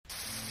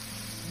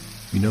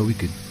You know, we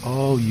could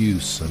all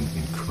use some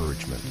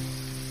encouragement.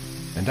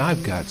 And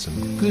I've got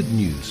some good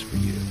news for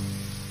you.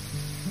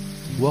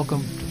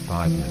 Welcome to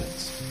 5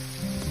 Minutes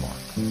with Mark.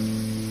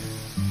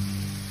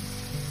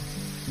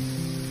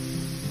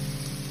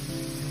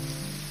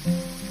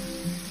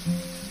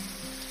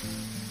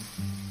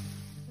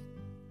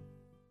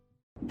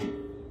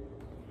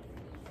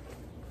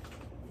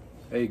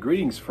 Hey,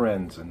 greetings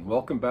friends, and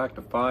welcome back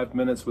to 5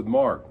 Minutes with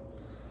Mark.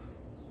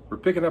 We're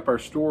picking up our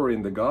story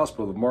in the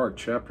Gospel of Mark,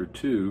 chapter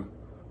 2.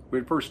 We're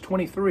at verse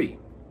 23.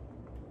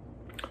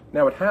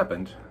 Now it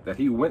happened that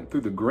he went through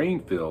the grain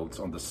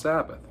fields on the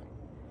Sabbath.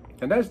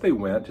 And as they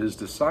went, his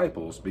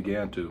disciples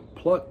began to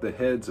pluck the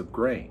heads of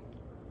grain.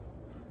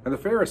 And the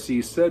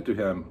Pharisees said to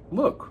him,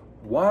 "Look,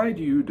 why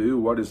do you do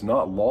what is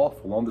not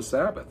lawful on the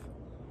Sabbath?"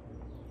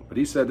 But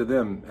he said to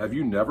them, "Have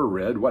you never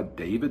read what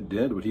David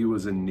did when he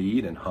was in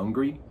need and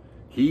hungry,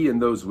 he and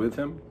those with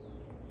him?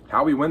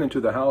 How he went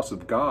into the house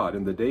of God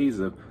in the days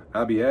of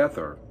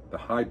Abiathar, the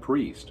high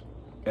priest,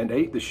 and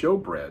ate the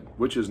showbread,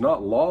 which is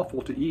not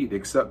lawful to eat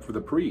except for the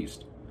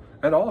priest,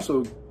 and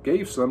also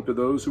gave some to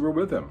those who were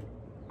with him."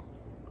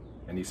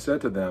 And he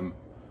said to them,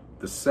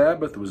 "The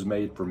Sabbath was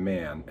made for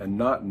man, and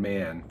not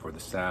man for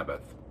the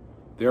Sabbath.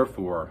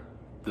 Therefore,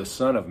 the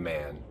Son of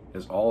Man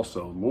is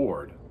also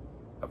Lord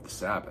of the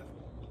Sabbath."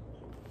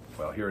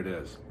 Well, here it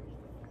is.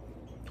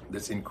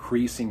 This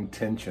increasing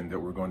tension that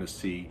we're going to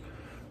see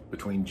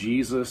between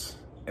Jesus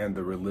and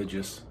the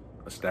religious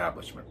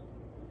establishment.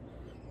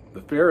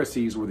 The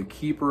Pharisees were the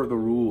keeper of the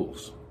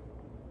rules.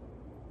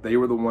 They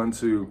were the ones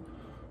who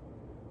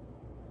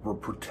were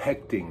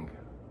protecting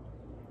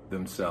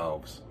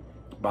themselves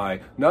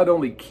by not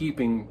only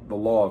keeping the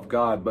law of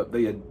God, but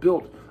they had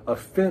built a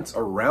fence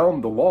around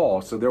the law.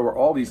 So there were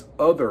all these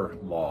other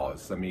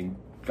laws. I mean,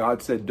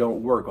 God said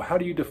don't work. Well, how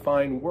do you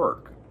define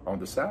work on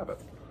the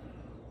Sabbath?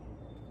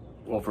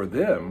 Well, for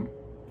them,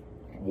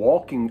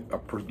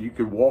 you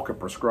could walk a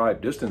prescribed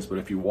distance, but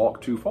if you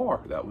walk too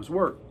far, that was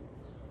work.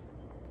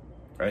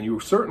 And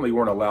you certainly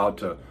weren't allowed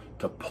to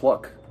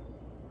pluck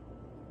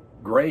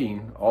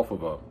grain off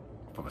of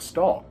a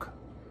stalk.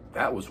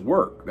 That was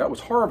work. That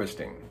was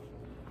harvesting.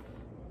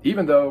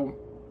 Even though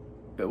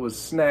it was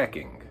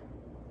snacking,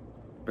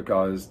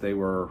 because they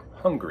were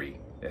hungry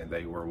and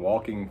they were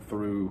walking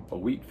through a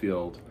wheat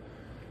field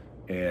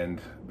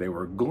and they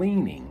were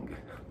gleaning,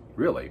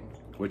 really,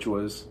 which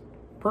was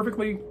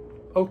perfectly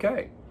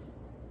okay.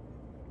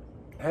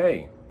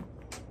 Hey,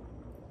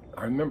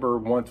 I remember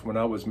once when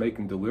I was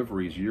making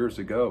deliveries years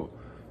ago,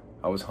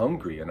 I was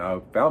hungry and I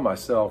found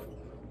myself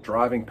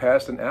driving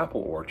past an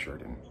apple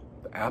orchard and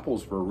the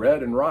apples were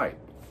red and ripe.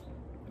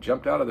 I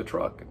jumped out of the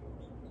truck and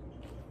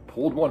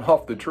pulled one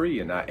off the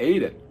tree and I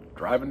ate it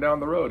driving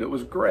down the road. It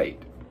was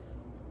great.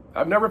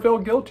 I've never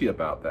felt guilty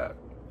about that.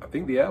 I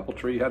think the apple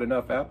tree had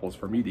enough apples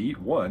for me to eat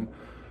one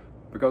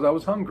because I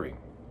was hungry.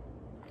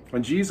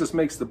 When Jesus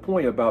makes the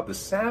point about the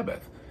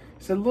Sabbath,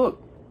 he said,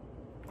 look,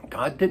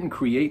 God didn't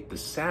create the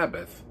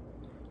Sabbath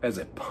as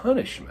a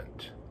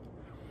punishment.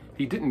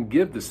 He didn't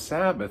give the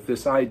Sabbath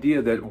this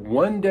idea that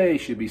one day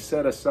should be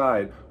set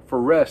aside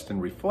for rest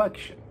and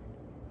reflection.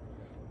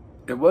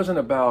 It wasn't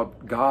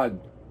about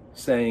God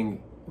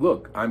saying,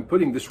 look, I'm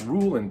putting this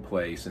rule in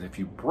place, and if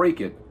you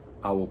break it,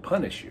 I will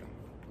punish you.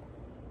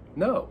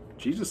 No,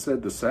 Jesus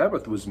said the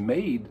Sabbath was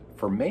made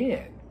for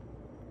man.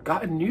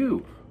 God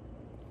knew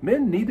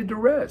men needed to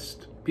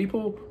rest.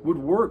 People would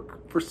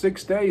work for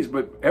 6 days,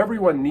 but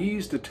everyone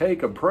needs to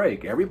take a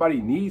break.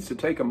 Everybody needs to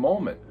take a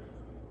moment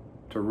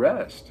to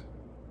rest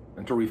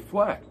and to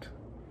reflect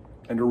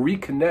and to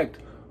reconnect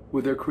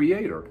with their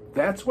Creator.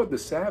 That's what the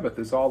Sabbath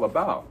is all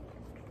about.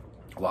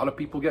 A lot of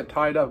people get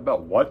tied up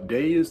about what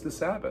day is the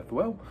Sabbath.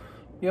 Well,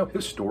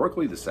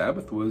 historically the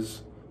Sabbath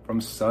was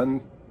from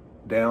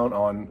sundown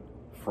on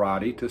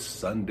Friday to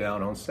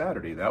sundown on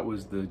Saturday. That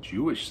was the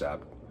Jewish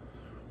Sabbath.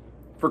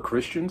 For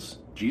Christians,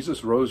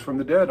 Jesus rose from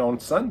the dead on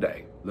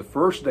Sunday, the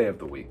first day of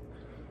the week.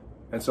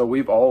 And so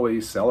we've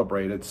always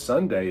celebrated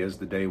Sunday as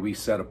the day we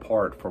set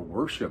apart for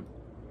worship.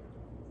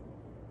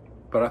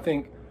 But I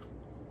think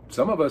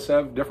some of us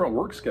have different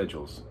work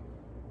schedules.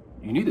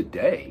 You need a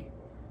day,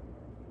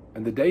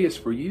 and the day is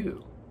for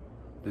you.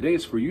 The day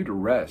is for you to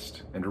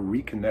rest and to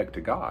reconnect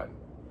to God.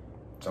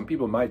 Some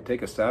people might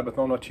take a Sabbath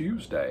on a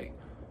Tuesday.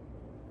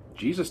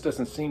 Jesus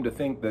doesn't seem to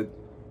think that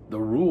the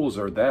rules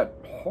are that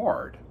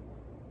hard.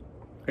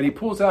 And he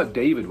pulls out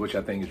David, which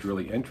I think is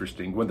really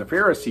interesting. When the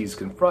Pharisees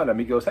confront him,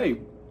 he goes,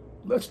 hey,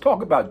 let's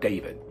talk about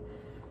David.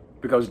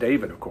 Because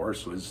David, of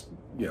course, was,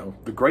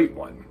 the great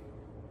one.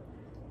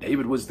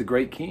 David was the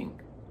great king.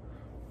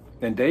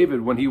 And David,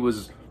 when he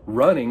was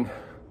running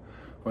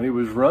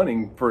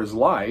for his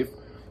life,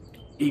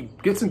 he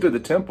gets into the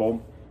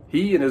temple.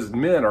 He and his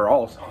men are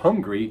all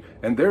hungry,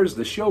 and there's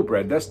the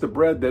showbread. That's the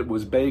bread that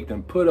was baked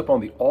and put up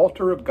on the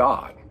altar of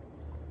God.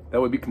 That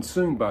would be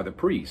consumed by the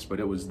priest, but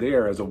it was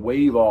there as a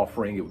wave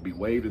offering. It would be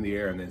waved in the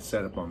air and then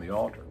set up on the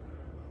altar.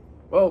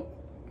 Well,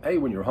 hey,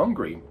 when you're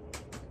hungry,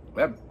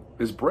 that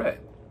is bread.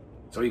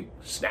 So he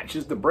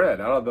snatches the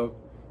bread out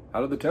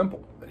of the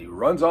temple, and he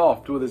runs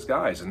off to his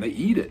guys, and they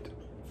eat it.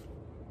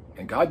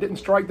 And God didn't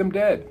strike them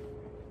dead.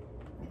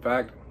 In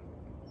fact,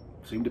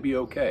 seemed to be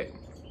okay.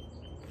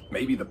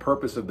 Maybe the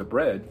purpose of the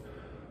bread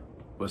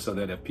was so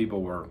that if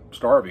people were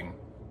starving,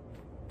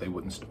 they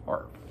wouldn't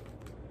starve.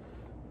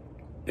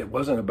 It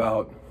wasn't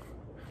about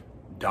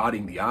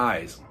dotting the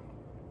I's,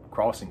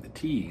 crossing the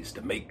T's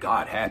to make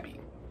God happy.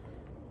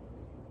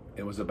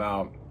 It was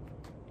about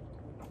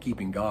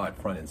keeping God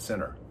front and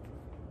center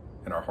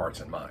in our hearts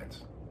and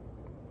minds.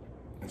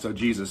 And so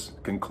Jesus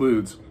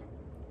concludes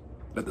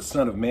that the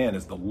Son of Man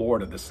is the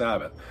Lord of the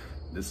Sabbath.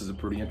 This is a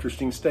pretty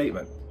interesting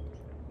statement,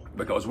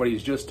 because what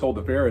he's just told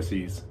the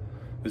Pharisees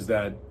is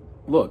that,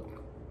 look,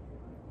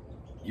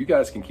 you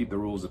guys can keep the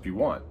rules if you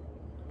want,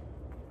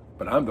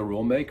 but I'm the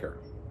rule maker.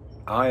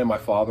 I and my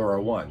Father are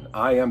one.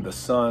 I am the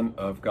Son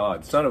of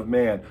God. Son of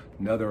Man,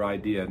 another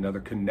idea, another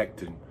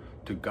connection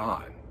to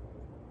God.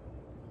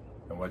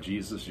 And what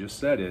Jesus just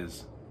said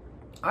is,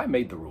 I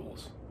made the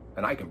rules,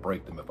 and I can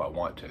break them if I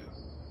want to.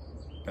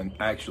 And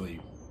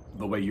actually,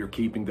 the way you're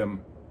keeping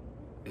them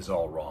is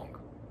all wrong,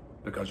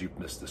 because you've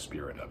missed the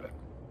spirit of it.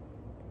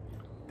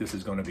 This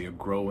is going to be a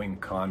growing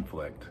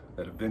conflict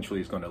that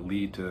eventually is going to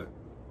lead to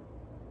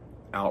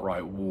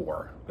outright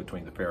war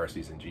between the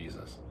Pharisees and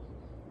Jesus.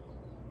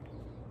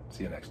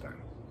 See you next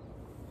time.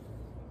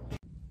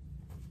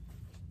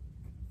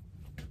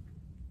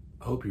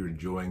 I hope you're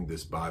enjoying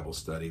this Bible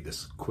study,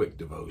 this quick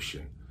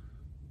devotion.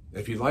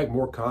 If you'd like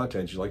more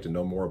content, you'd like to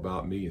know more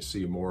about me and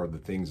see more of the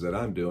things that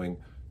I'm doing,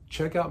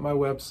 check out my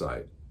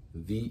website,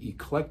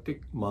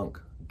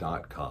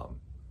 theeclecticmonk.com.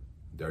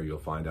 There you'll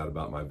find out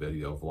about my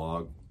video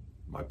vlog,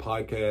 my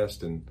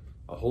podcast, and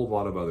a whole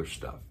lot of other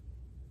stuff.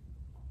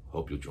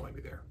 Hope you'll join me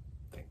there.